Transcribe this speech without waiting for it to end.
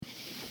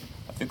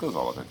think those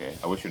all look okay.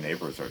 I wish your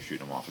neighbor would start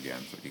shooting them off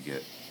again so we could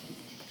get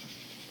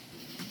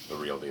the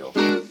real deal.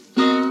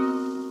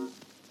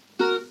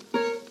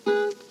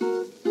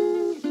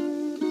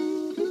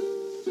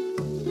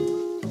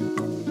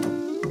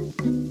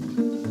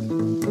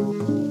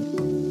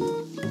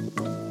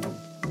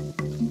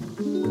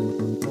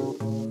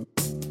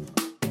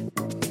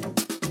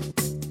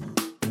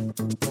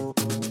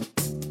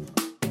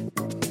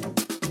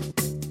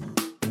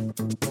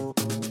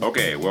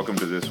 Okay, welcome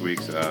to this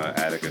week's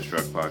Atticus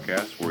Shrugged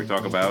podcast, where we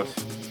talk about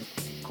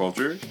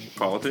culture,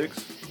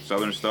 politics,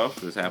 Southern stuff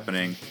that's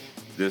happening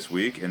this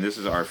week. And this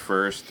is our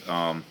first,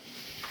 does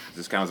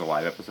this count as a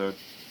live episode?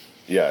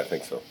 Yeah, I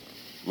think so.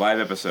 Live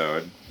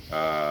episode.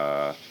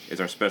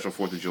 It's our special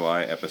 4th of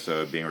July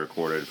episode being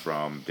recorded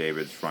from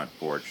David's front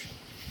porch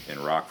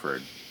in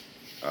Rockford.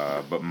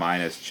 But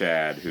minus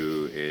Chad,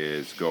 who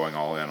is going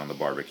all in on the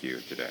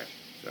barbecue today.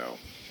 So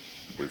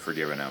we've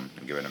forgiven him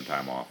and given him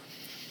time off.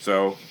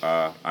 So,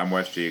 I'm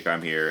Wes Cheek,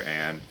 I'm here,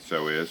 and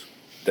so is...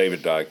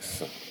 David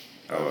Dykes.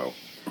 Hello.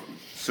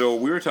 So,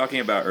 we were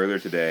talking about earlier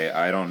today,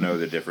 I don't know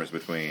the difference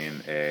between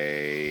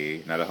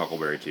not a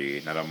huckleberry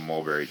tree, not a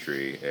mulberry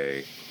tree,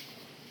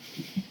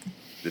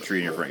 the tree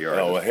in your front yard.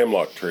 Oh, a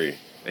hemlock tree.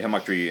 A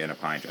hemlock tree and a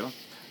pine tree.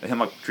 A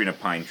hemlock tree and a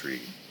pine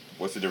tree.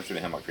 What's the difference between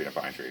a hemlock tree and a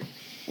pine tree?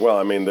 Well,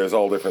 I mean, there's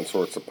all different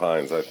sorts of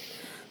pines.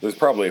 There's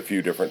probably a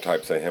few different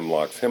types of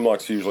hemlocks.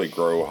 Hemlocks usually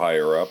grow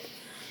higher up.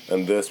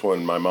 And this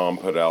one my mom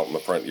put out in the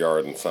front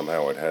yard, and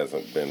somehow it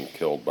hasn't been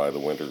killed by the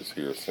winters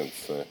here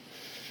since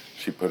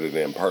she put it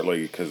in,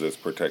 partly because it's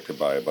protected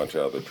by a bunch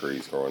of other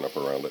trees growing up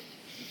around it.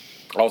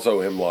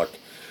 Also, hemlock,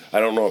 I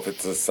don't know if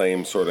it's the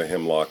same sort of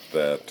hemlock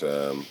that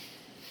the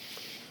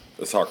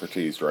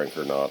Socrates drank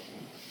or not,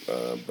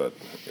 but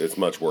it's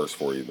much worse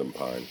for you than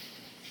pine.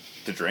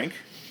 To drink?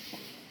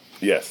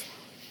 Yes.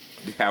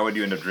 How would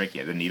you end up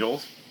drinking it? The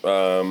needles?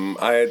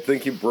 I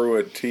think you brew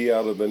a tea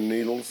out of the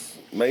needles,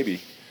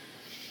 maybe.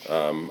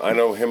 I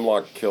know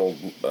hemlock killed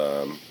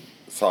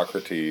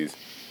Socrates,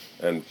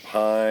 and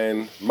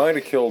pine might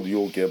have killed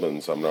Yule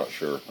Gibbons, I'm not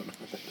sure.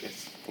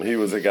 He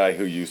was a guy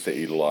who used to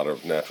eat a lot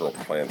of natural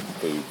plant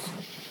foods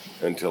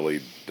until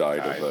he died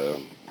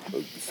of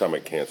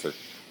stomach cancer.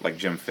 Like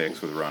Jim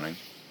Fixx with running?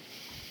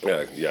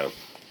 Yeah.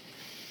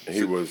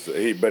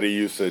 But he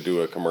used to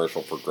do a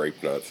commercial for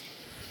grape nuts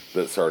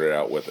that started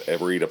out with,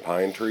 ever eat a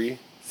pine tree?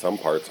 Some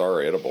parts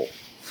are edible.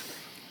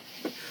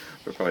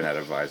 They're probably not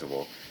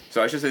advisable.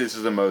 So I should say this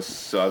is the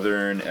most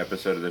southern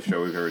episode of the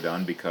show we've ever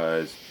done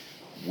because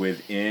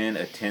within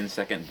a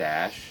 10-second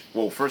dash...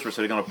 Well, first we're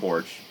sitting on a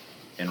porch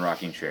in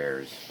rocking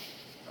chairs.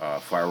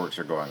 Fireworks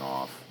are going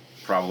off.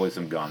 Probably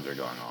some guns are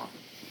going off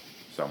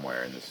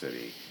somewhere in the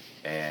city.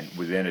 And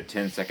within a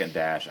 10-second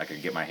dash, I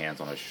could get my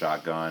hands on a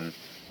shotgun,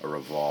 a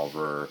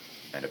revolver,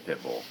 and a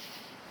pit bull.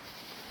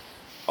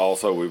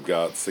 Also, we've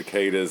got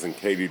cicadas and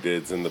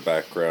katydids in the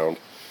background.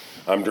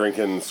 I'm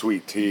drinking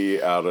sweet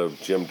tea out of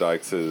Jim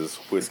Dykes'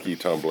 whiskey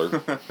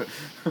tumbler.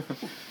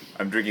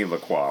 I'm drinking La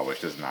Croix, which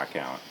does not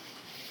count.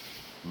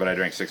 But I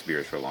drank 6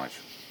 beers for lunch.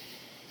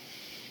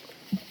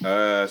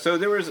 So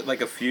there was like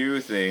a few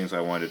things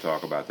I wanted to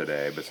talk about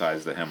today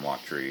besides the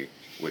hemlock tree,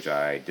 which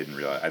I didn't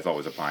realize. I thought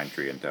was a pine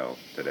tree until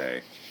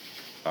today.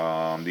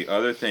 The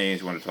other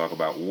things I wanted to talk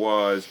about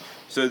was,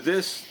 so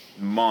this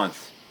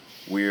month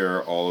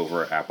we're all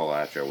over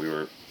Appalachia.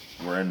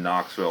 We're in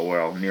Knoxville,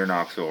 well, near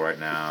Knoxville right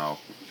now.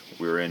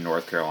 We were in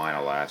North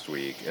Carolina last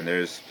week, and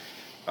there's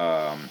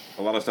a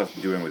lot of stuff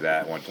doing with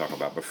that I want to talk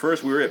about. But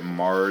first, we were at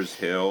Mars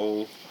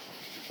Hill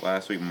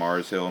last week,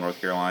 Mars Hill, North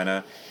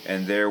Carolina,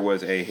 and there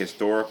was a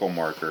historical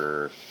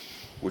marker,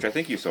 which I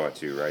think you saw it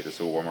too, right? The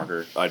Civil War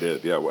marker? I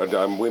did, yeah.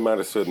 We might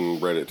have stood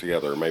and read it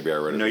together. Maybe I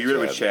read it with Chad. No, you read it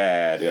with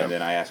Chad, yeah. And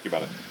then I asked you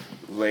about it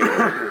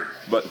later.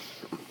 But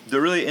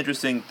the really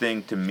interesting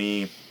thing to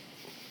me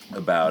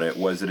about it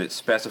was that it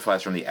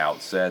specifies from the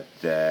outset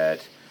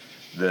that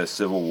the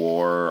Civil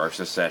War or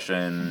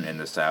secession in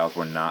the South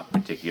were not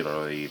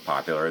particularly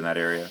popular in that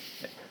area,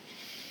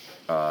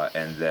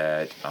 and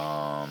that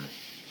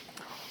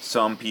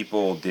some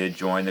people did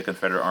join the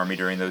Confederate Army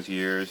during those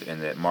years,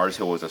 and that Mars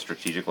Hill was a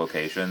strategic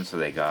location, so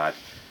they got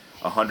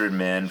 100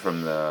 men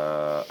from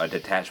a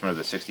detachment of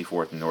the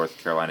 64th North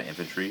Carolina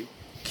Infantry,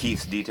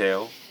 Keith's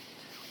detail,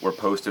 were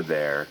posted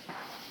there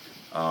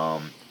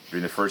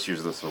during the first years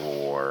of the Civil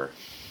War,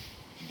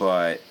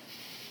 but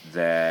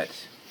that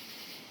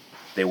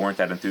they weren't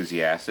that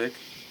enthusiastic,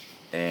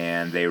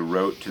 and they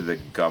wrote to the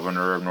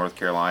governor of North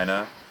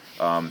Carolina.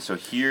 So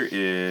here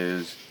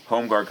is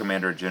Home Guard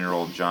Commander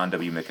General John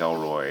W.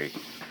 McElroy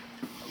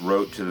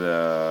wrote to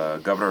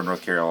the governor of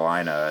North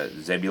Carolina,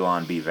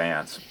 Zebulon B.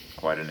 Vance,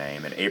 quite a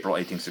name, in April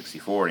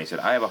 1864, and he said,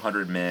 I have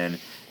 100 men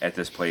at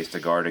this place to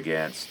guard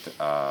against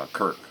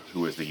Kirk,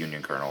 who is the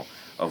Union colonel,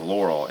 of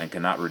Laurel, and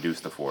cannot reduce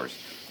the force.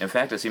 In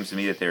fact, it seems to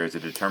me that there is a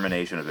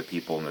determination of the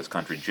people in this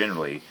country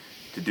generally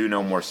to do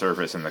no more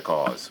service in the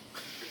cause,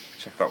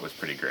 which I thought was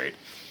pretty great.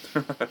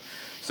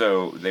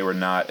 So they were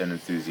not an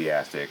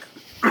enthusiastic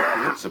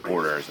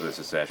supporters of the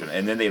secession,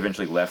 and then they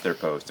eventually left their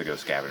post to go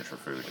scavenge for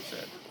food, it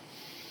said.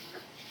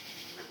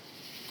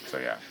 So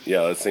yeah.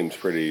 Yeah, that seems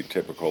pretty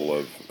typical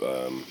of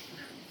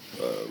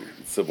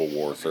Civil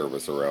War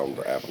service around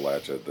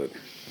Appalachia. That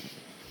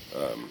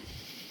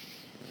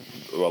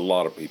a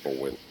lot of people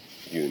went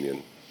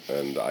Union,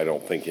 and I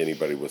don't think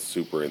anybody was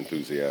super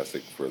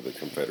enthusiastic for the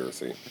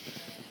Confederacy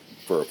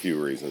for a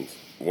few reasons.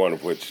 One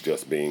of which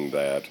just being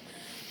that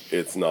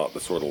it's not the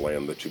sort of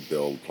land that you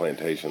build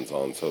plantations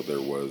on, so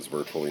there was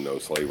virtually no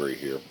slavery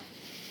here.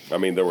 I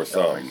mean, there were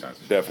some,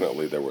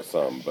 definitely there were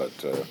some, but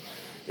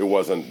it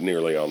wasn't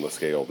nearly on the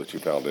scale that you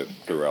found it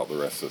throughout the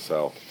rest of the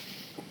South.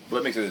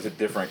 Well, that makes it a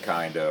different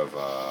kind of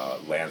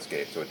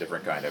landscape, so a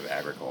different kind of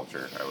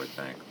agriculture, I would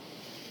think.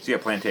 So yeah,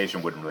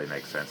 plantation wouldn't really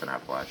make sense in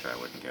Appalachia, I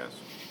wouldn't guess.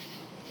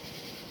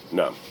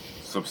 No.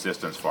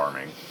 Subsistence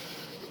farming,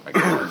 I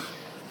guess.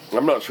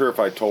 I'm not sure if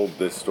I told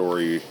this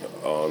story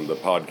on the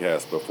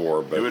podcast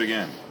before, but... Do it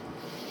again.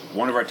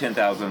 One of our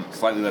 10,000,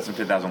 slightly less than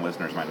 10,000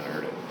 listeners might have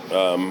heard it.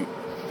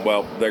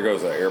 Well, there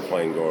goes an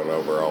airplane going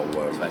over.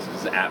 It's nice.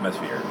 This is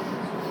atmosphere.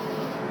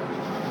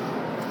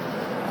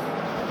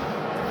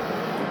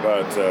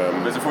 But it's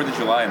the 4th of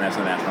July, and that's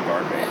the National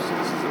Guard base, so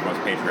this is the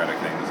most patriotic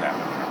thing that's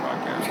happened on our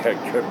podcast. Yeah,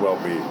 it could well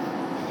be.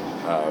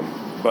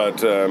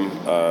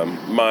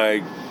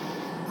 My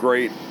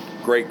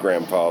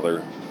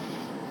great-great-grandfather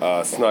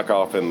snuck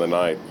off in the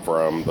night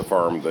from the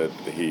farm that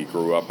he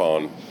grew up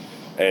on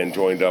and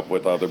joined up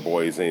with other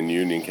boys in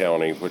Union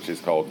County, which is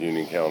called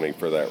Union County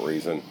for that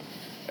reason,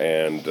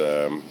 and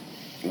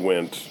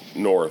went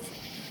north,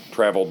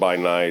 traveled by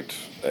night.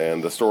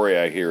 And the story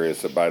I hear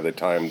is that by the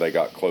time they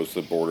got close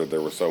to the border, there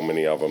were so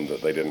many of them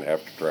that they didn't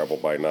have to travel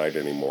by night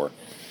anymore.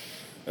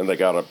 And they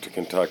got up to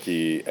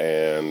Kentucky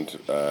and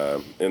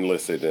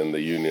enlisted in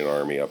the Union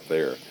Army up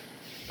there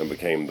and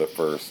became the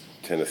 1st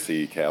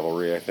Tennessee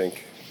Cavalry, I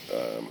think.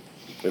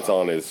 It's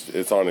on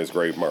his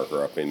grave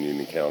marker up in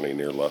Union County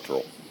near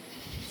Luttrell.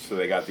 So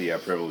they got the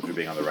privilege of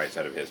being on the right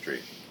side of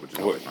history, which is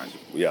always nice.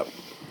 Yeah.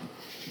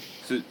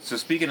 So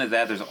speaking of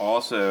that, there's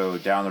also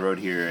down the road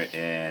here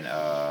in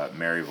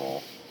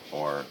Maryville,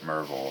 or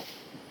Merville,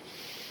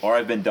 or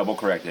I've been double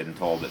corrected and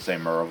told that saying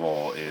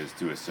Merville is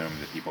to assume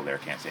that people there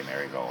can't say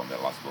Maryville, and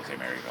that lots of people say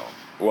Maryville.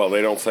 Well,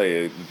 they don't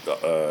say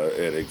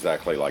it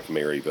exactly like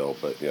Maryville,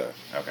 but yeah.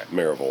 Okay.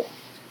 Maryville.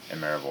 In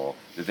Maryville,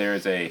 that there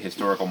is a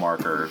historical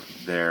marker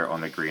there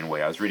on the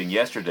Greenway. I was reading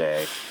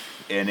yesterday,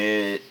 and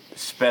it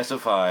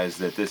specifies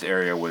that this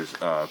area was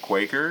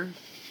Quaker,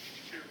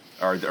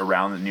 or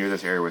around near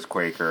this area was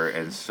Quaker,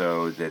 and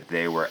so that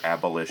they were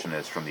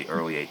abolitionists from the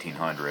early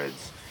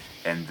 1800s,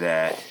 and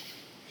that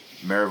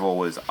Maryville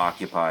was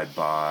occupied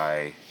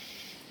by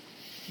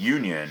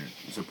Union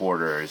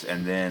supporters,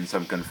 and then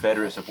some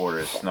Confederate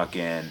supporters snuck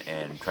in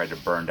and tried to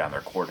burn down their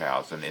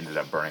courthouse, and ended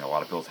up burning a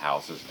lot of people's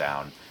houses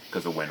down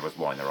because the wind was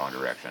blowing the wrong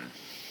direction.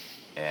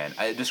 And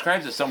it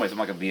describes it some ways,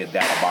 like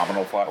that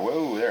abominable fire.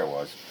 Whoa, there it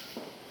was.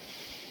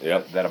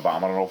 Yep. That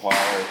abominable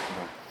fire.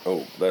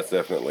 Oh, that's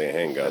definitely a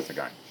handgun. That's a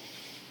gun.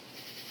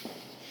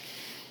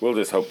 We'll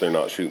just hope they're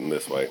not shooting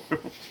this way.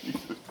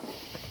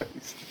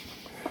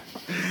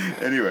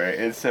 Anyway,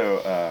 and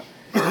so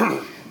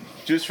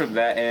just from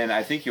that, and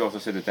I think you also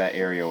said that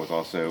area was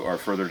also, or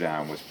further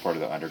down, was part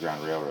of the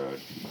Underground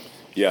Railroad.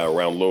 Yeah,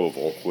 around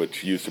Louisville,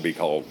 which used to be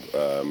called,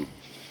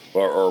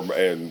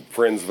 and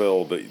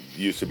Friendsville, that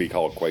used to be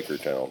called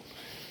Quakertown.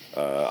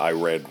 I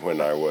read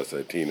when I was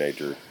a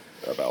teenager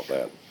about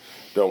that.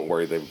 Don't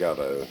worry, they've got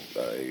a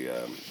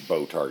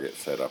bow target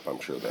set up. I'm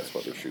sure that's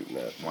what they're shooting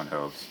at. One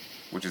hopes,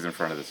 which is in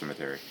front of the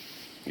cemetery.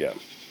 Yeah.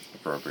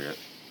 Appropriate.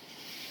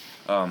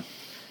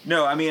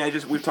 No, I mean,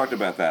 we've talked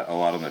about that a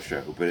lot on the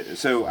show. But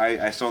so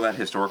I saw that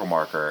historical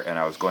marker, and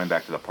I was going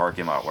back to the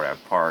parking lot where I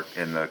parked,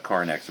 and the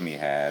car next to me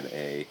had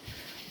a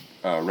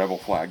rebel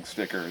flag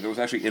sticker. It was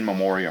actually in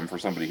memoriam for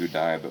somebody who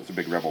died, but it was a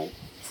big rebel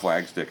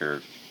flag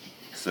sticker.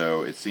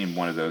 So it seemed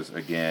one of those,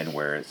 again,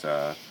 where it's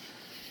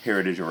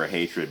heritage over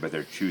hatred, but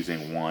they're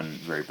choosing one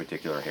very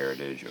particular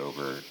heritage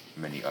over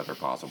many other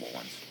possible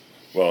ones.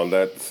 Well, and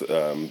that's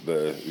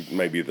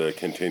maybe the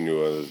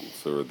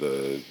continuance or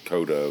the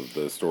coda of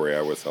the story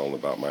I was telling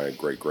about my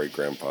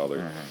great-great-grandfather,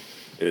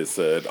 mm-hmm. is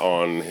that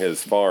on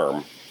his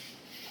farm,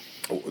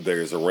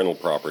 there's a rental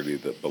property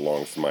that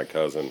belongs to my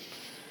cousin,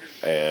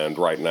 and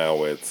right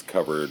now it's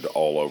covered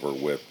all over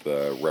with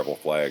rebel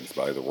flags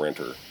by the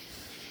renter.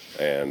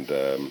 And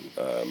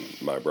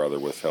my brother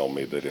was telling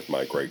me that if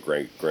my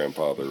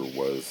great-great-grandfather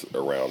was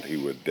around, he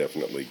would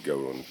definitely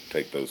go and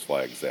take those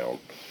flags down.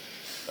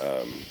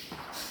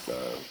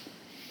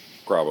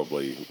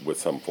 Probably with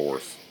some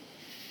force.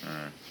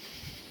 Mm.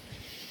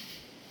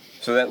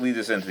 So that leads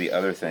us into the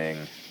other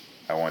thing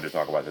I wanted to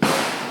talk about today.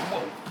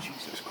 Whoa,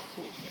 Jesus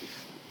Christ.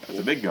 That's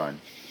a big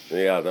gun.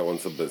 Yeah,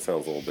 that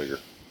sounds a little bigger.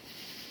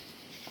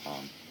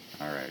 All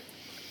right.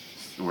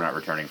 So we're not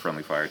returning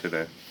friendly fire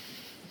today.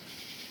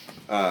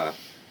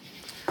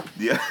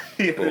 The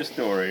other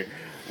story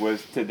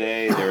was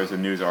today there was a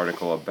news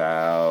article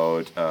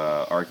about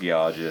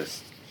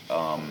archaeologists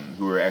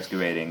who were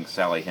excavating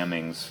Sally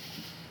Hemings'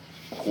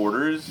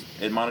 quarters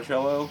in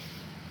Monticello,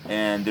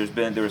 and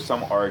there was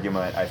some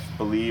argument. I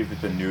believe that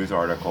the news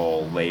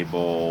article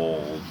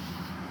labeled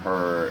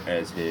her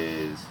as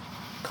his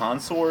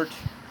consort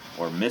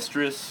or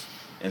mistress,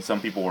 and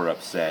some people were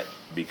upset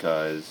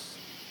because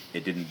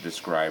it didn't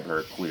describe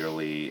her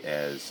clearly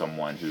as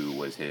someone who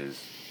was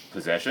his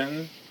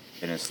possession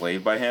and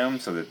enslaved by him,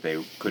 so that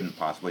they couldn't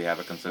possibly have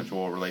a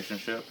consensual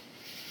relationship.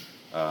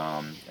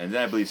 And then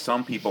I believe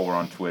some people were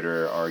on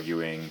Twitter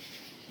arguing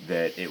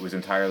that it was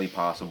entirely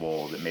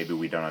possible that maybe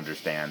we don't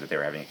understand that they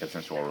were having a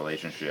consensual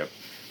relationship,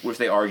 which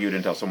they argued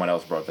until someone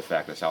else brought up the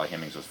fact that Sally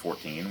Hemings was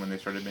 14 when they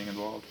started being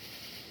involved.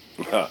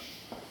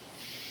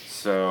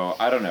 So,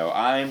 I don't know.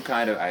 I'm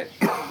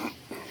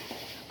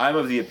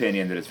of the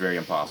opinion that it's very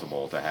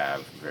impossible to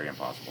have,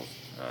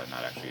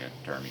 not actually a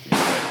term you can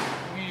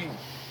use,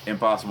 but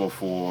impossible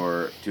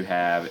to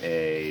have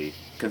a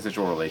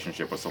consensual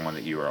relationship with someone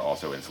that you are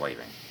also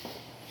enslaving.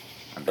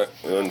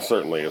 And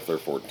certainly if they're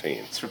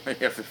 14. If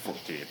they're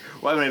 14.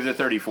 Well, I mean, if they're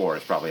 34,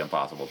 it's probably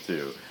impossible,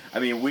 too. I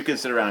mean, we could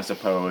sit around and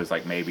suppose,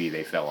 like, maybe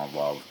they fell in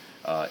love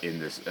in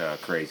this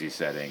crazy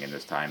setting in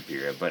this time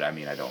period, but, I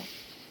mean, I don't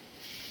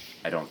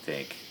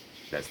think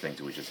that's things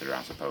that we should sit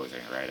around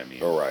supposing, right? I mean...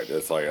 Oh, right.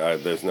 It's like,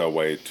 there's no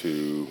way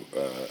to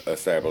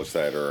establish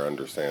that or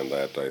understand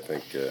that, I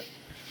think.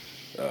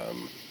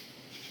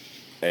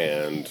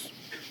 And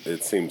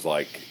it seems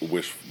like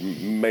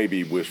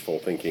maybe wishful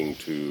thinking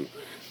to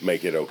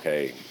make it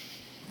okay.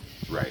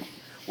 Right.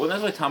 Well,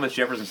 that's why Thomas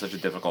Jefferson's such a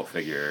difficult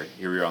figure.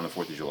 Here we are on the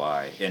 4th of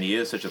July, and he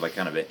is such a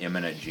kind of an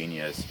eminent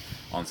genius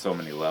on so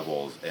many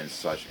levels, and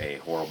such a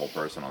horrible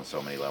person on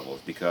so many levels,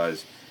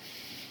 because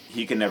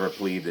he can never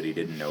plead that he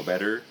didn't know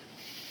better.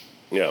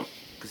 Yeah.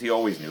 Because he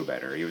always knew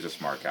better. He was a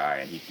smart guy,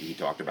 and he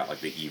talked about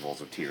like the evils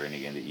of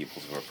tyranny and the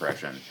evils of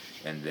oppression,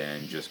 and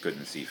then just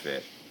couldn't see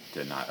fit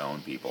to not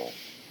own people.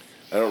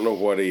 I don't know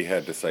what he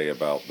had to say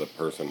about the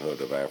personhood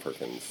of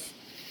Africans.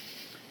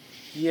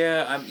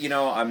 Yeah,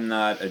 I'm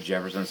not a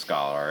Jefferson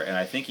scholar, and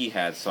I think he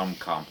had some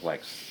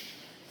complex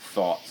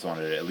thoughts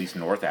on it, at least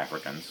North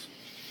Africans.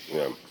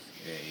 Yeah.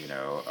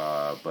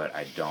 But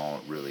I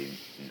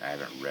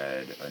haven't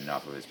read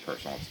enough of his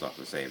personal stuff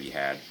to say if he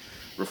had.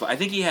 I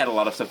think he had a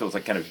lot of stuff that was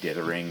like kind of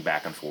dithering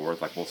back and forth,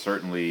 like, well,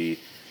 certainly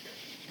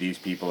these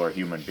people are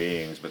human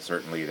beings, but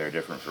certainly they're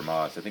different from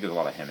us. I think there's a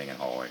lot of hemming and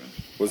hawing.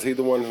 Was he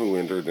the one who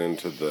entered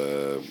into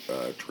the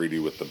treaty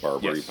with the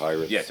Barbary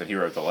pirates? Yes, and he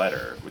wrote the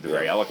letter, with a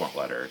very eloquent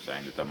letter,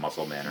 saying that the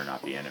muscle men are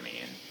not the enemy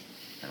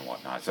and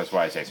whatnot. So that's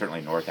why I say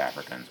certainly North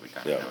Africans we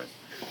kind of know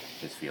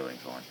his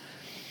feelings on.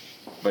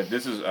 But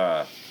this is,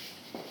 I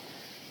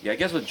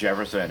guess with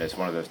Jefferson, it's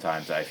one of those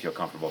times I feel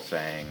comfortable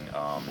saying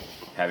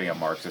having a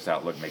Marxist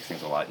outlook makes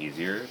things a lot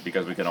easier,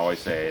 because we can always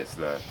say it's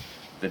the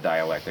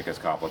dialectic is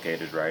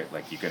complicated, right?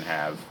 Like, you can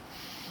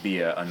be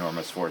an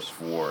enormous force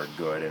for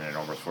good and an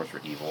enormous force for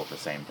evil at the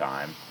same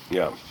time.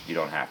 Yeah. You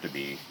don't have to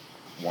be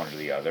one or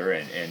the other.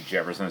 And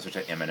Jefferson is such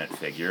an eminent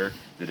figure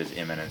that his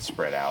eminence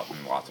spread out in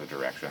lots of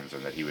directions,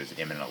 and that he was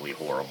eminently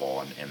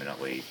horrible and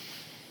eminently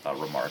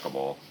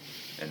remarkable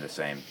in the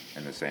same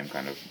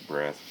kind of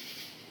breath.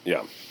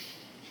 Yeah.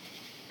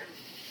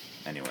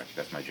 Anyway,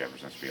 that's my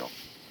Jefferson spiel.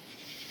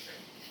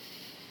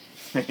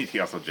 Anything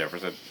else on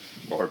Jefferson?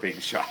 Or being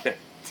shot at?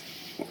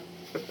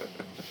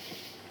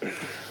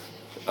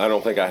 I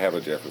don't think I have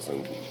a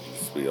Jefferson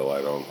spiel.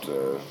 I don't...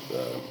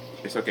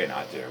 It's okay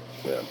not to.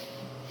 Yeah.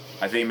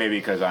 I think maybe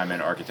because I'm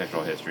in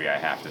architectural history, I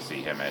have to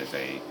see him as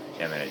a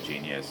eminent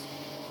genius.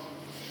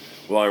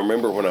 Well, I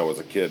remember when I was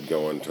a kid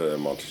going to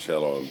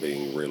Monticello and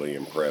being really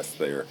impressed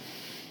there.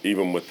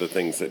 Even with the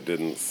things that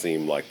didn't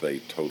seem like they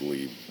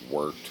totally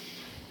worked,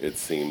 it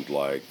seemed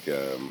like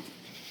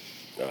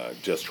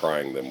just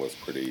trying them was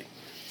pretty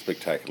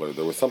spectacular.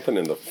 There was something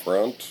in the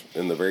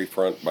very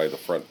front by the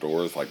front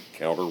doors, like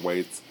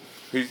counterweights.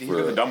 He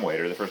was a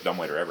dumbwaiter, the first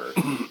dumbwaiter ever.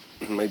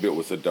 Maybe it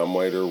was a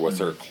dumbwaiter. Was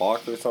there a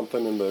clock or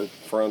something in the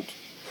front?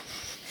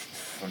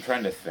 I'm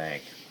trying to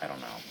think. I don't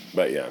know.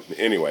 But yeah,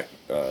 anyway.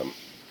 A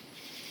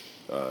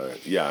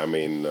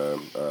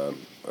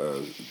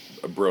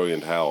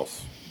brilliant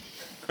house.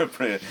 a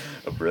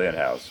brilliant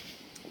house.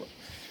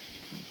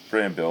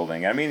 Brilliant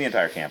building. I mean, the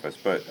entire campus,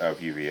 but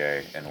of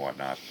UVA and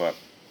whatnot. But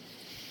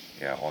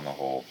yeah, on the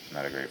whole,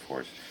 not a great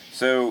force.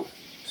 So,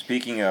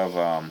 speaking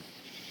kind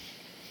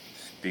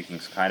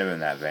of in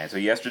that vein. So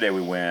yesterday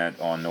we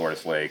went on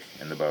Norris Lake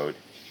in the boat,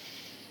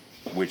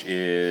 which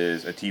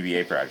is a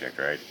TVA project,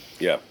 right?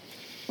 Yeah.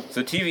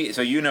 So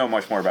so you know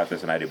much more about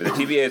this than I do, but the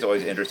TVA is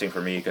always interesting for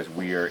me because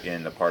we are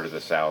in the part of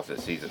the South that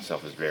sees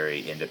itself as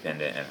very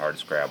independent and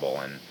hardscrabble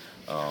and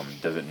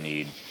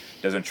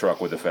doesn't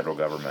truck with the federal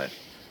government,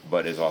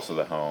 but is also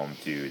the home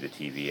to the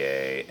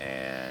TVA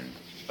and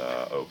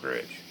Oak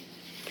Ridge.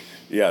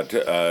 Yeah,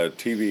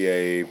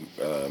 TVA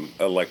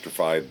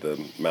electrified the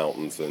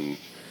mountains and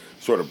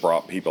sort of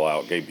brought people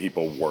out, gave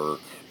people work,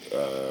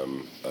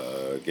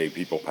 gave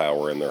people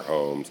power in their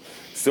homes.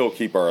 Still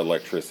keep our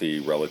electricity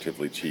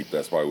relatively cheap.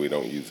 That's why we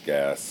don't use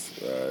gas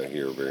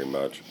here very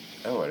much.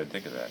 Oh, I didn't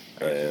think of that.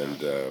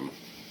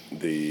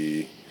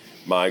 And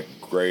my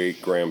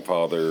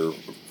great-grandfather,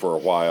 for a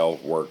while,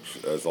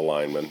 worked as a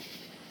lineman.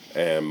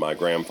 And my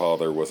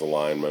grandfather was a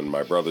lineman.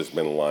 My brother's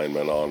been a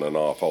lineman on and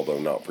off, although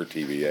not for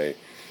TVA.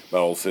 My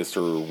old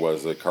sister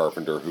was a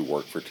carpenter who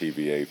worked for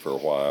TVA for a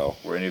while.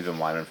 Were any of them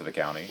linemen for the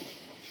county?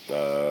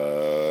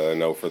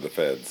 No, for the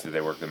feds. Did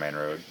they work the main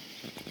road?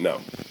 No,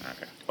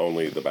 Okay.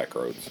 only the back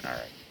roads. All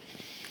right.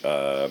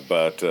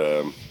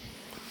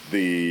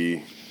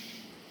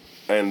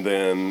 And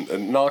then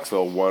in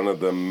Knoxville, one of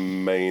the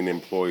main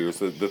employers,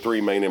 the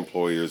three main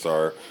employers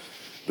are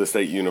the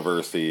state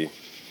university,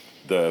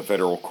 the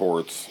federal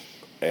courts,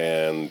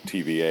 and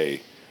TVA,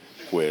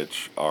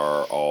 which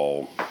are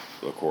all,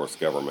 of course,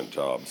 government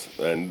jobs.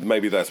 And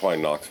maybe that's why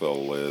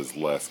Knoxville is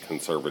less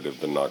conservative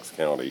than Knox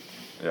County,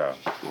 Yeah.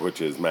 which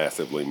is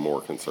massively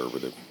more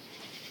conservative.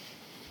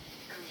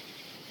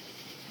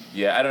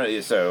 Yeah, I don't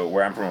know. So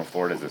where I'm from in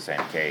Florida is the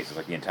same case. It's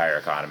like the entire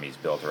economy is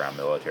built around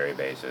military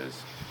bases,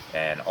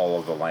 and all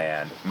of the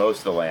land, most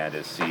of the land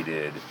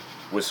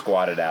was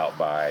squatted out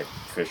by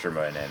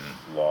fishermen and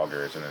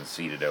loggers, and then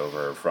ceded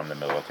over from the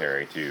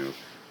military to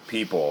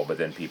people. But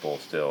then people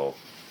still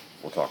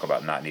will talk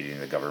about not needing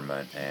the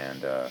government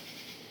and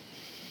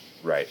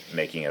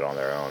making it on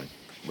their own,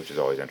 which is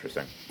always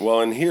interesting.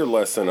 Well, and here,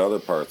 less than other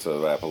parts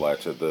of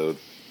Appalachia, the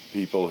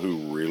people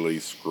who really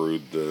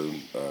screwed the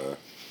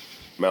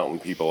mountain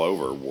people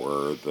over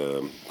were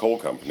the coal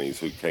companies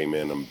who came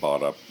in and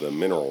bought up the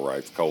mineral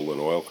rights, coal and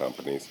oil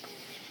companies,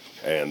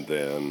 and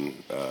then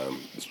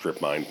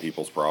strip mined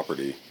people's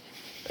property.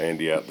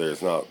 And yet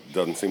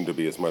doesn't seem to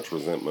be as much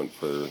resentment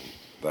for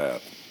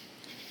that.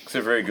 So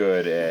they're very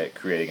good at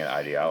creating an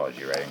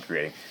ideology, right? And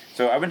creating.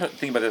 So I've been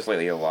thinking about this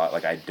lately a lot.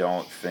 Like, I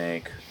don't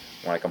think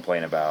when I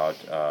complain about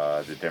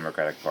the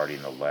Democratic Party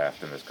and the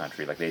left in this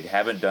country, like, they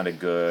haven't done a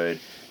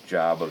good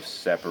job of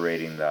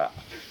separating the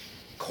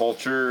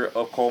culture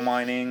of coal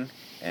mining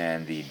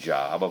and the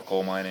job of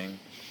coal mining.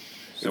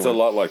 So it's a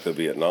lot like the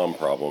Vietnam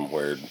problem,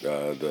 where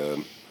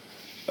the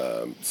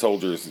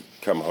soldiers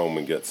come home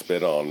and get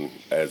spit on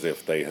as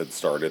if they had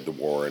started the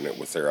war and it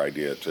was their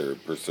idea to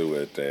pursue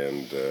it,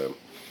 and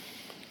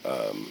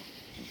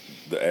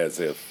as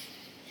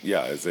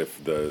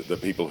if the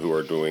people who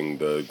are doing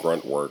the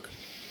grunt work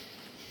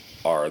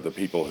are the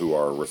people who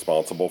are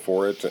responsible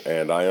for it.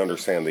 And I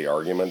understand the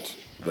argument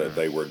that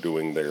they were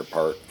doing their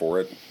part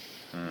for it.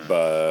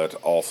 But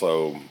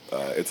also,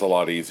 it's a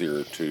lot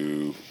easier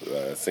to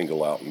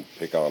single out and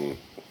pick on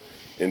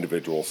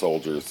individual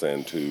soldiers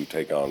than to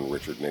take on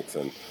Richard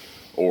Nixon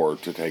or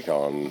to take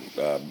on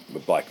the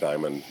Black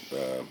Diamond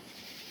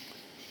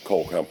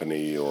Coal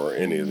Company or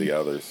any of the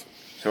others.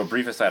 So a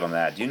brief aside on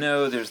that. Do you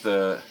know there's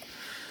the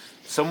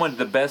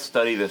best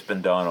study that's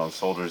been done on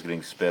soldiers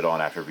getting spit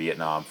on after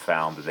Vietnam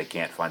found that they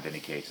can't find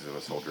any cases of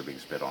a soldier being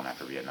spit on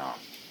after Vietnam?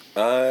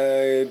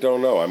 I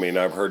don't know. I mean,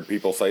 I've heard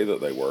people say that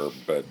they were,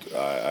 but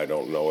I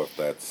don't know if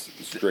that's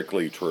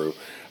strictly true.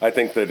 I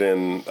think that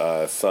in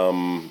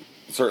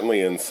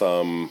certainly in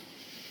some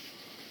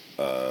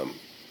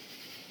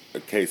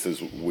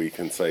cases, we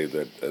can say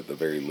that at the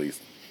very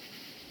least,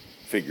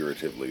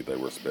 figuratively, they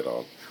were spit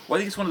on. Well,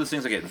 I think it's one of those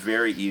things like it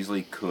very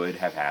easily could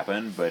have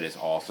happened, but it's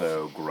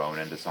also grown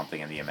into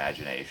something in the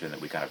imagination that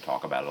we kind of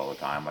talk about it all the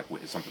time, like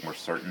it's something we're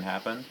certain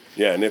happened.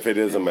 Yeah, and if it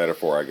is a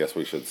metaphor, I guess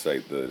we should say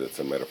that it's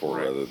a metaphor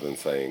rather than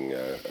saying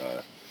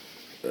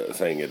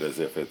it as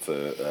if it's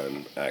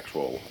an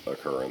actual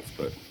occurrence.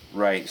 But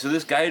right. So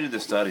this guy who did the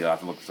study, I'll have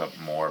to look this up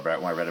more, but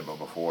when I read it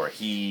before,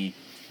 he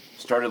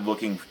started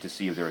looking to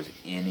see if there was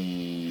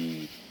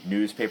any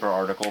newspaper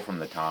article from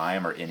the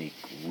time or any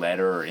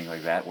letter or anything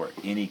like that where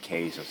any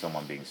case of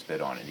someone being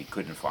spit on, and he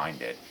couldn't find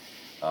it.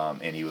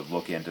 And he would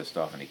look into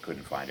stuff and he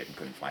couldn't find it.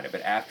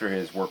 But after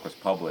his work was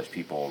published,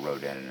 people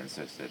wrote in and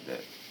insisted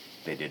that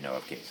they did know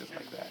of cases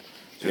like that.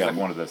 So it's like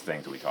one of those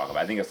things that we talk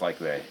about. I think it's like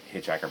the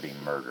hitchhiker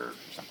being murdered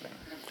or something.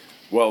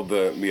 Well,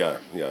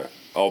 yeah.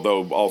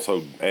 Although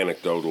also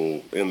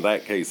anecdotal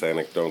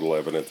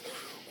evidence.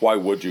 Why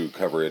would you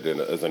cover it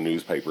as a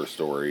newspaper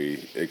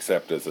story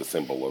except as a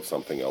symbol of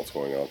something else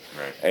going on?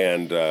 Right.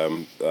 And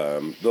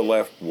the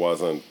left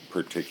wasn't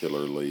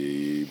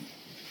particularly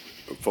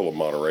full of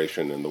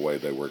moderation in the way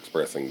they were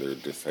expressing their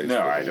distaste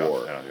for the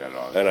war. I don't think that at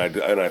all.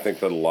 And I think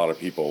that a lot of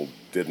people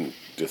didn't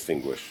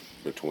distinguish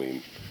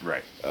between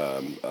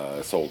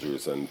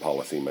soldiers and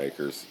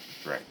policymakers.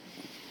 Right.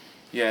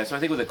 Yeah, so I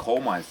think with the coal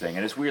mines thing,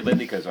 and it's weird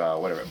lately because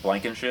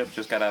Blankenship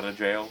just got out of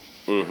jail.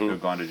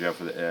 Who've gone to jail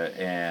for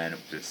and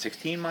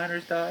 16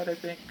 miners died, I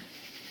think,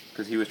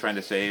 because he was trying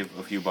to save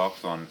a few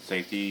bucks on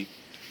safety.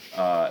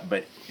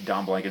 But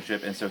Don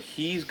Blankenship, and so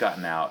he's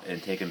gotten out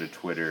and taken to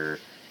Twitter,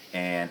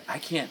 and I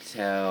can't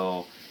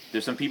tell.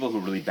 There's some people who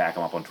really back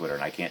him up on Twitter,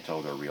 and I can't tell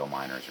if they're real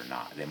miners or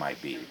not. They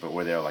might be, but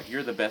where they're like,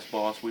 "You're the best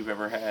boss we've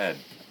ever had."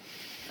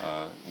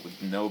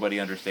 Nobody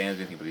understands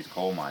anything but these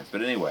coal mines.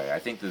 But anyway, I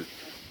think the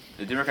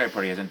Democratic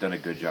Party hasn't done a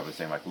good job of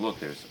saying, like, look,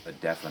 there's a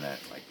definite,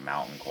 like,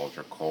 mountain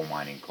culture, coal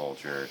mining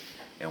culture,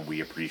 and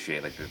we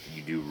appreciate, like, that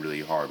you do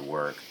really hard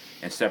work,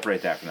 and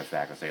separate that from the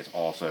fact that, say, it's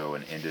also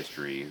an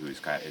industry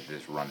who's kind of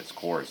just run its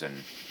course.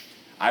 And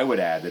I would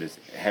add that it's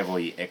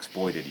heavily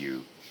exploited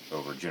you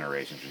over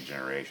generations and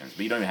generations.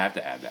 But you don't even have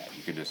to add that.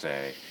 You could just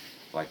say,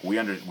 like, we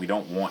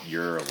don't want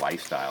your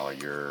lifestyle or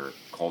your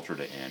culture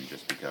to end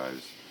just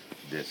because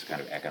this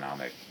kind of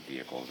economic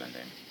vehicle is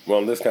ending. Well,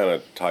 and this kind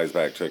of ties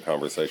back to a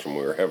conversation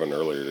we were having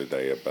earlier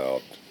today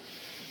about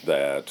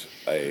that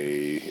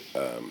a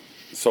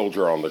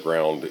soldier on the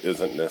ground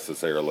isn't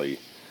necessarily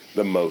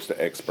the most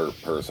expert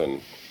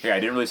person Yeah, I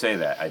didn't really say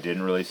that.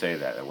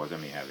 That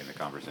wasn't me having the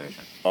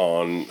conversation.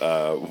 on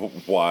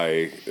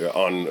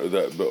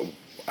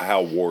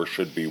how war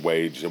should be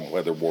waged and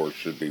whether war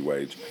should be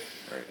waged.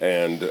 Right.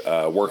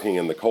 And working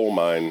in the coal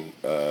mine,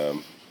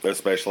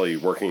 especially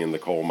working in the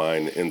coal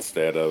mine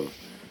instead of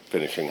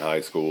finishing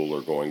high school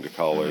or going to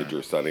college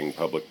or studying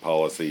public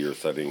policy or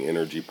studying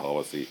energy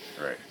policy,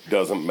 Right.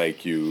 doesn't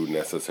make you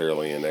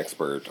necessarily an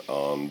expert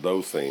on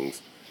those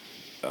things.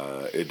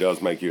 It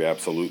does make you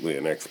absolutely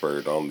an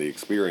expert on the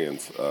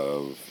experience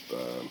of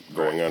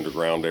going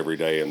underground every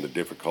day and the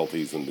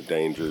difficulties and the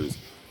dangers.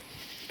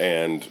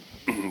 And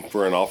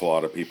for an awful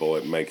lot of people,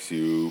 it makes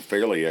you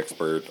fairly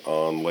expert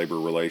on labor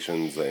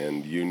relations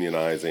and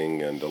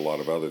unionizing and a lot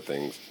of other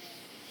things,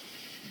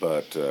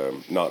 but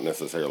not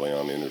necessarily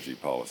on energy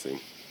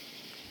policy.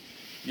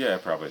 Yeah,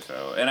 probably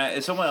so.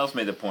 And someone else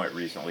made the point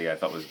recently I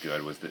thought was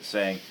good, was that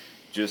saying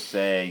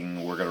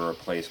we're going to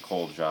replace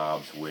coal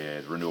jobs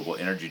with renewable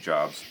energy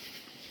jobs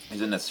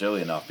isn't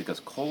necessarily enough,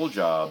 because coal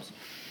jobs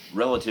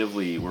were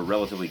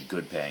relatively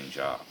good paying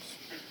jobs.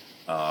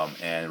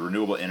 And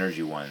renewable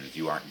energy ones,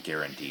 you aren't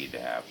guaranteed to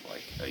have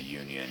like a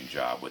union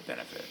job with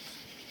benefits.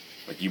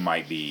 Like you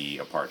might be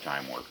a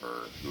part-time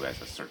worker who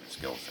has a certain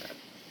skill set.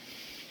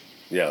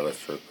 Yeah, that's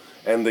true.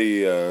 And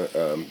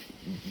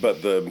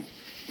but the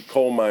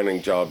coal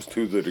mining jobs,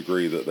 to the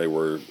degree that they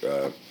were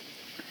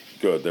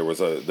good, there was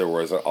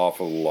an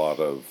awful lot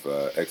of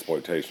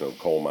exploitation of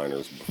coal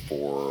miners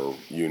before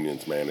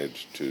unions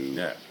managed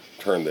to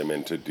turn them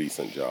into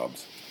decent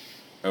jobs.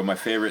 Oh, my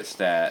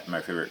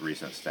favorite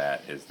recent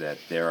stat is that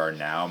there are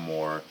now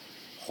more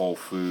Whole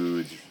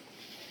Foods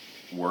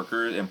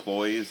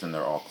employees than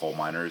there are coal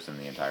miners in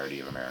the entirety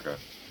of America.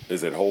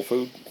 Is it Whole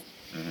Food?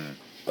 Mm-hmm.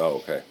 Oh,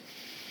 okay.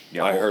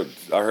 Yeah, I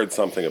heard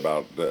something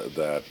about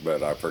that,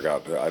 but I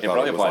forgot. I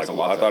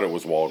thought it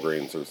was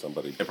Walgreens or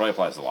somebody. It probably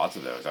applies to lots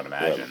of those, I'd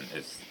imagine.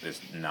 Yeah.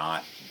 It's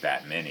not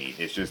that many.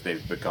 It's just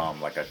they've become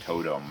like a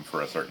totem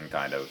for a certain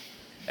kind of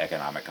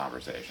economic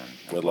conversation.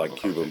 With like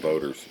Cuban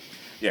voters.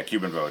 Yeah,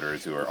 Cuban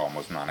voters who are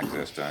almost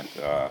non-existent.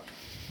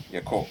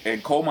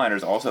 Coal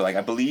miners also, like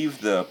I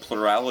believe the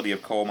plurality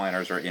of coal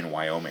miners are in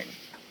Wyoming,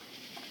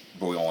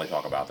 but we only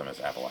talk about them as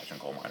Appalachian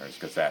coal miners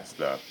because that's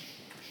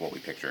what we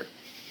picture.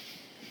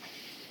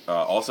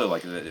 Also,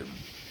 like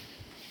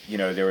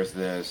there was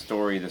the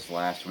story this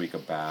last week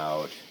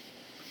about,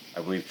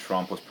 I believe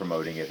Trump was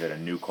promoting it, that a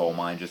new coal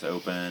mine just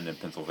opened in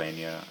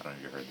Pennsylvania. I don't know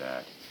if you heard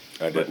that.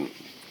 I didn't.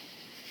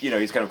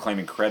 He's kind of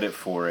claiming credit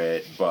for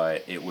it,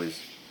 but it was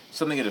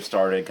something that had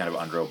started kind of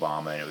under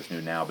Obama, and it was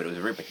new now, but it was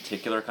a very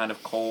particular kind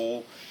of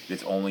coal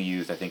that's only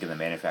used, I think, in the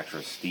manufacture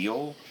of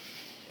steel.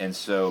 And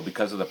so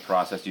because of the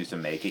process used to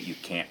make it, you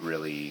can't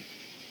really,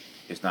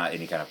 it's not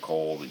any kind of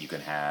coal that you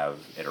can have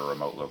at a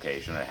remote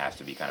location. It has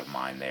to be kind of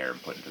mined there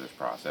and put into this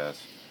process.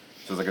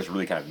 So it's like this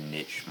really kind of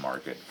niche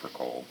market for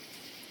coal.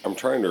 I'm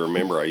trying to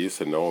remember. I used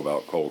to know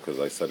about coal because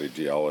I studied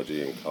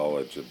geology in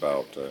college,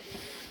 about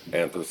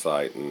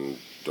anthracite and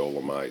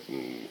dolomite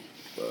and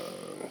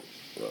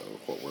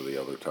what were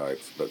the other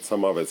types. But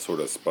some of it's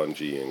sort of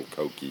spongy and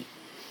cokey,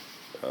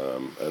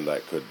 and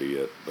that could be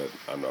it, but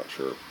I'm not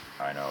sure.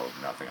 I know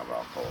nothing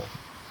about coal.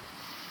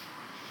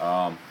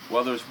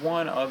 Well, there's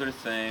one other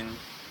thing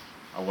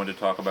I wanted to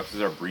talk about. This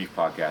is our brief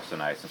podcast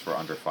tonight since we're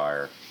under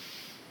fire.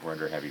 We're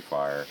under heavy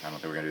fire. I don't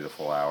think we're going to do the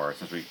full hour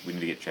since we need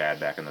to get Chad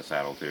back in the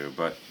saddle too.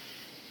 But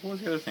what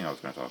was the other thing I was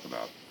going to talk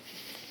about?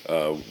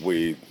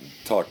 We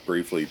talked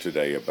briefly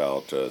today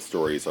about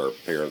stories our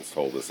parents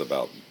told us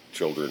about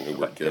children who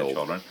were killed.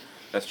 Children.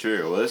 That's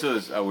true. Well, this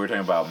was, we were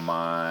talking about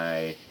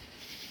my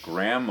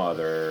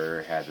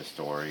grandmother had the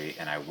story,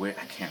 and I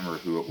can't remember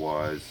who it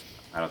was.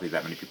 I don't think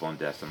that many people in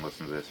Destin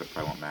listen to this, so it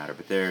probably won't matter.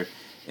 But there,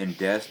 in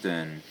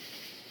Destin,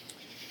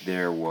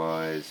 there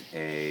was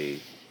a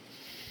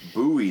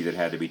buoy that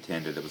had to be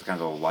tended. That was kind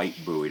of a light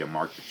buoy to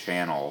mark the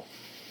channel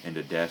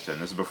into Destin.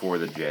 This is before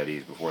the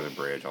jetties, before the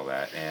bridge, all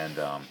that. And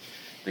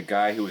the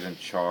guy who was in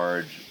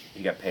charge,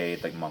 he got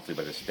paid like monthly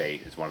by the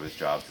state. It's one of his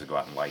jobs to go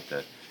out and light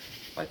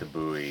the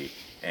buoy.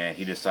 And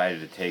he decided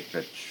to take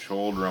the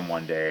children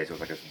one day. So it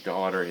was like his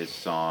daughter, his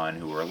son,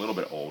 who were a little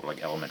bit older,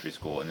 like elementary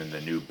school, and then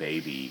the new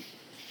baby.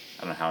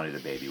 I don't know how old the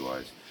baby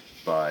was,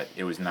 but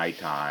it was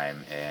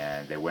nighttime,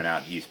 and they went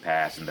out East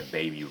Pass, and the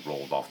baby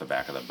rolled off the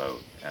back of the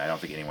boat. And I don't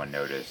think anyone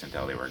noticed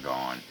until they were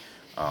gone.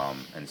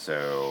 And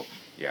so,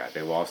 yeah,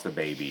 they lost the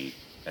baby,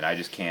 and I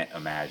just can't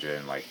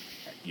imagine, like,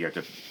 you have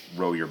to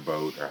row your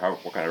boat, or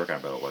what kind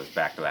of boat it was,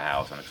 back to the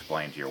house and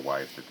explain to your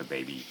wife that the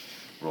baby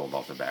rolled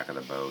off the back of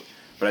the boat.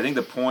 But I think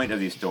the point of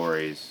these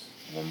stories,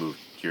 we'll move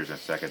gears in a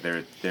second,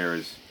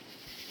 there's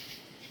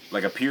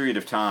like a period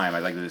of time,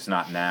 I think that it's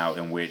not now,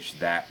 in which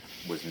that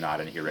was not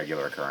an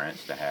irregular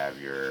occurrence to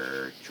have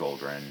your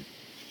children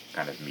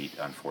kind of meet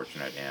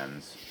unfortunate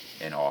ends,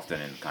 and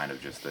often in kind of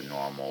just the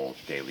normal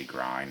daily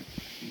grind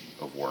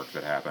of work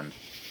that happened.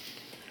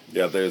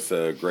 Yeah, there's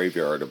a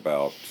graveyard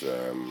about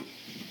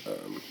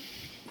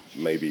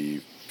maybe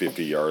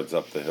 50 yards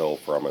up the hill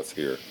from us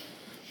here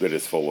that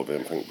is full of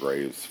infant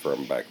graves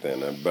from back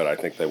then. But I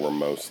think they were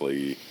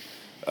mostly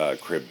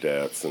crib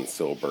deaths and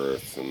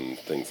stillbirths and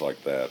things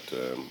like that.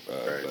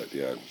 Right. But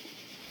yeah,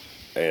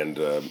 and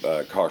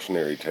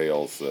cautionary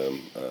tales.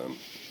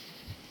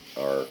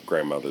 Our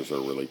grandmothers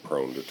are really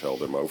prone to tell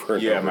them over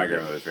and over. Yeah, my again.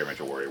 grandmother's very much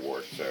a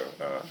worrywart, so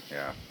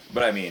yeah.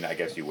 But I mean, I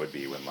guess you would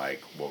be when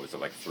like what was it,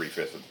 like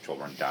 3/5 of the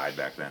children died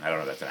back then. I don't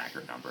know if that's an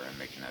accurate number. I'm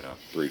making that up.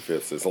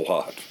 3/5 is a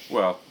lot.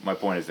 Well, my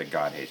point is that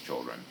God hates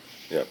children.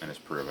 Yep. And has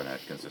proven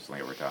it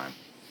consistently over time.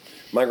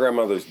 My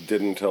grandmothers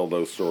didn't tell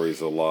those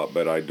stories a lot,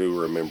 but I do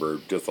remember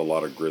just a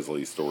lot of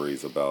grisly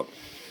stories about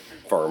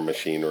farm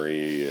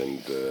machinery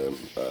and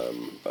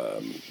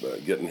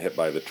getting hit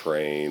by the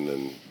train.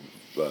 And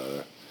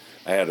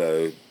I had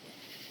a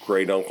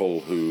great uncle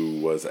who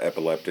was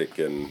epileptic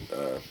and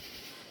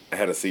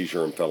had a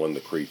seizure and fell in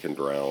the creek and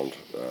drowned.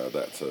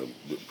 That's a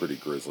pretty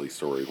grisly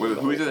story. Wait,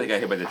 who is it that got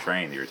hit by the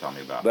train that you were telling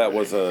me about? That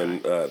was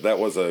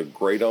a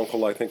great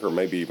uncle, I think, or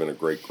maybe even a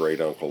great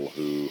uncle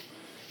who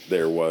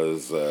there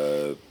was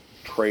a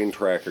train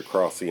track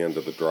across the end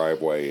of the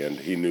driveway, and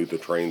he knew the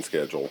train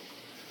schedule.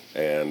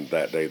 And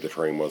that day the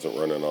train wasn't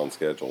running on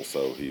schedule,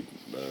 so he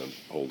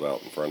pulled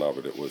out in front of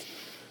it. It was,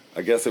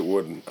 I guess it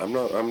would.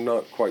 I'm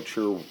not quite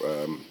sure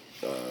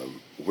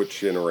which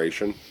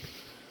generation,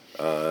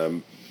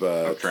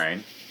 but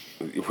train.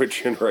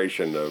 Which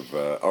generation of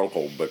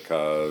uncle,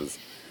 because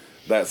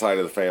that side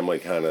of the family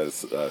kind of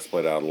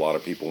split out. A lot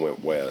of people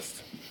went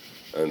west,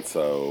 and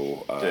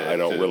so I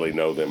don't really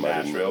know them.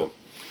 Nashville?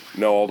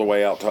 No, all the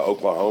way out to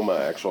Oklahoma,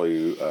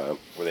 actually.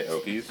 Were they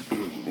Okies?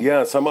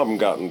 Yeah, some of them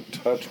got in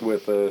touch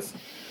with us.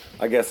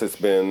 I guess it's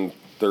been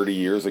 30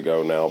 years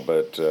ago now,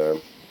 but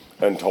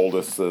and told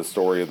us the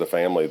story of the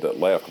family that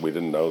left. We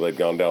didn't know they'd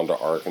gone down to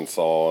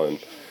Arkansas and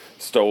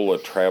stole a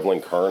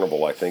traveling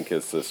carnival, I think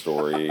is the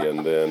story.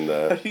 And then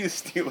How do you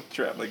steal a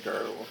traveling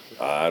carnival?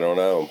 I don't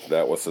know.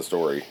 That was the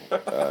story.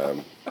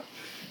 That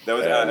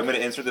was. I'm going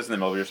to insert this in the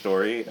middle of your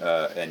story,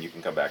 and you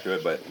can come back to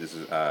it. But this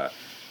is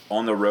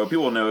on the road.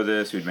 People know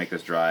this who'd make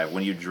this drive.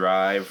 When you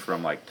drive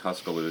from like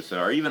Tuscaloosa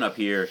or even up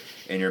here,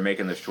 and you're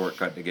making the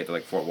shortcut to get to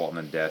like Fort Walton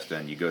and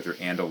Destin, you go through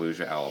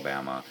Andalusia,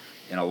 Alabama,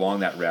 and along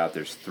that route,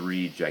 there's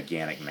 3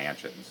 gigantic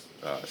mansions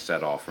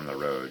set off from the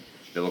road.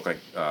 They look like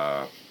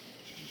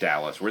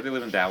Dallas. Where do they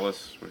live in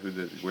Dallas?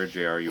 Where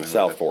JR are you in?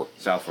 South Fork.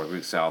 South Fork.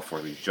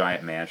 These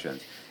giant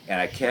mansions.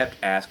 And I kept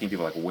asking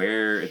people, like,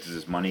 where does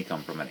this money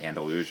come from in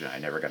Andalusia? I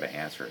never got an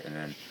answer. And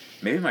then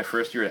maybe my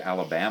first year at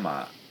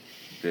Alabama,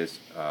 this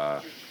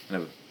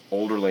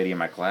older lady in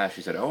my class,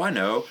 she said, "Oh, I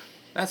know.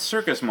 That's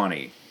circus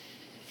money."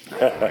 Oh,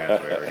 man,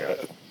 there we go.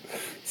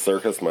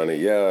 Circus money,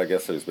 yeah. I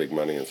guess there's big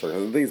money in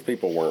circus. These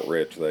people weren't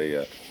rich.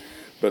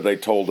 But they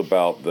told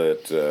about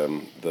that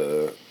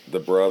the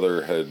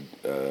brother had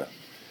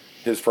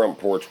his front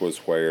porch was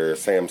where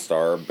Sam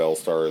Starr, Belle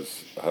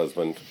Starr's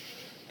husband,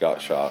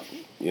 got shot.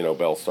 You know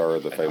Belle Starr,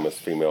 the famous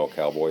female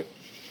cowboy.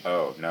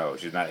 Oh, no,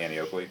 she's not Annie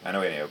Oakley? I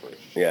know Annie Oakley.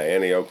 Yeah,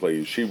 Annie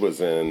Oakley. She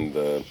was in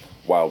the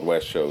Wild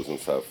West shows and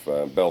stuff.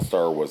 Belle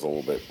Starr was a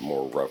little bit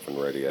more rough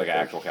and ready. Like an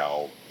actual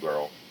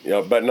cowgirl.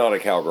 Yeah, but not a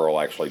cowgirl,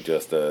 actually,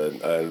 just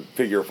a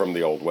figure from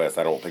the Old West.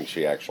 I don't think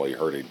she actually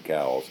herded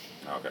cows.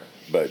 Okay.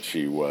 But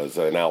she was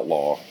an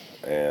outlaw,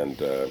 and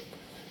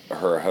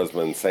her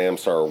husband, Sam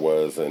Starr,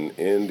 was an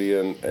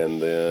Indian,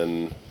 and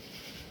then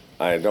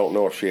I don't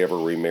know if she ever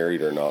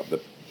remarried or not. The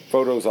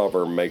photos of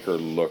her make her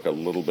look a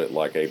little bit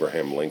like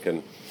Abraham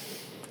Lincoln.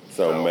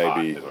 So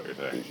maybe. Hot is what you're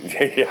saying.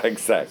 Yeah,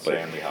 exactly.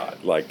 Insanely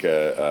hot. Like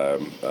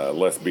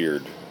less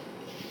beard.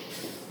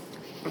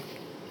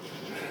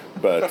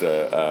 But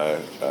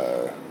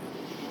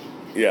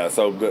yeah,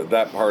 so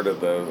that part of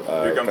the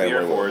Here comes the family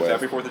Air Force. went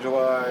Happy 4th of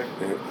July.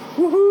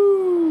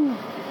 Woohoo!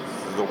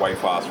 This is the White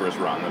Phosphorus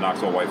run, the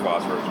Knoxville White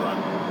Phosphorus run.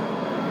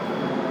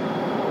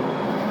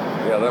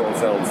 Yeah, that one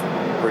sounds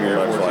pretty Air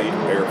much Force like E.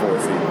 Air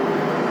Force E.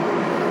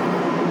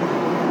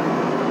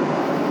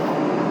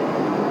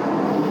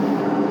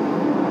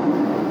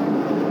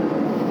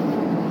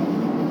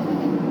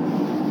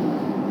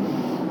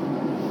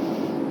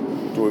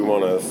 Do we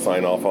want to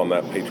sign off on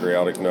that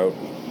patriotic note?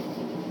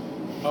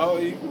 Oh,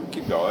 you can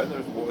keep going.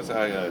 What was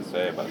I going to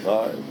say about that?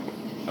 All right.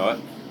 What?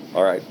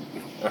 All right.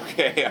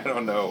 Okay, I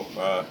don't know.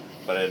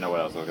 But I didn't know what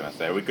else I was going to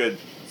say. We could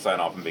sign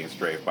off on being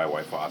strafed by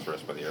white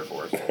phosphorus by the Air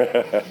Force.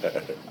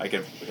 I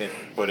could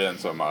put in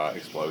some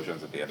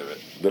explosions at the end of it.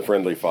 The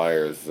friendly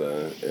fires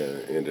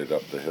ended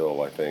up the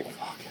hill, I think.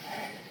 Fucking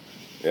hey.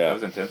 Yeah. That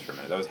was intense for a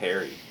minute. That was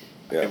hairy.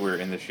 I think we were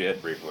in the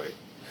shit briefly.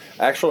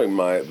 Actually,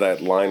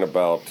 that line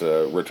about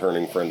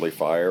returning friendly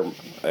fire,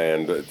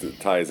 and it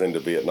ties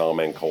into Vietnam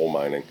and coal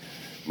mining.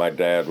 My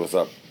dad was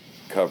up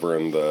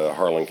covering the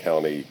Harlan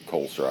County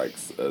coal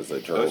strikes as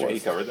a journalist. Oh, he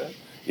covered that?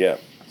 Yeah.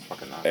 That's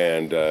fucking nice.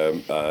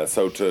 And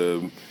so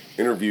to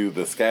interview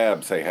the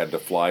scabs, they had to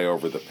fly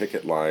over the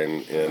picket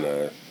line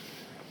in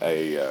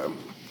a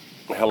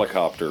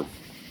helicopter.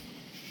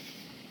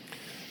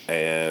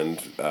 And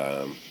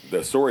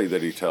the story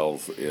that he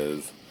tells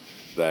is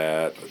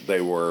that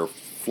they were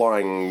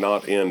flying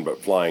not in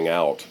but flying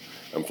out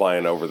and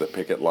flying over the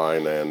picket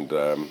line, and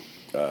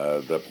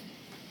the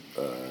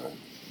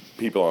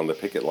people on the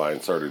picket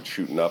line started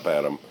shooting up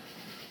at them,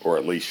 or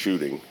at least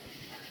shooting.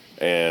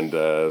 And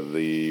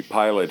the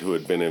pilot, who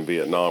had been in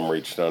Vietnam,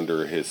 reached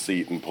under his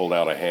seat and pulled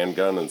out a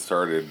handgun and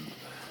started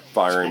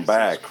firing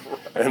back.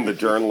 And the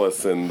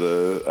journalists in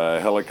the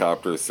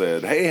helicopter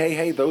said,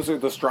 hey, those are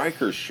the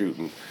strikers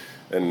shooting.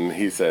 And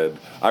he said,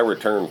 I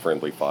return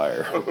friendly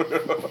fire.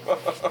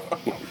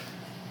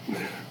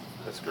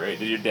 That's great.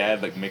 Did your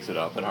dad like mix it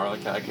up in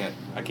Arlecchon?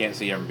 I can't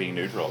see him being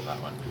neutral in that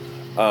one.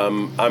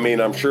 I mean,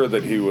 I'm sure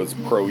that he was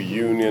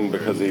pro-union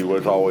because he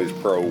was always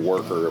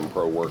pro-worker and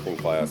pro-working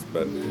class,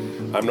 but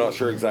I'm not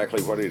sure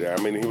exactly what he did.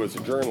 I mean, he was a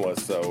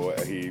journalist, so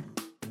he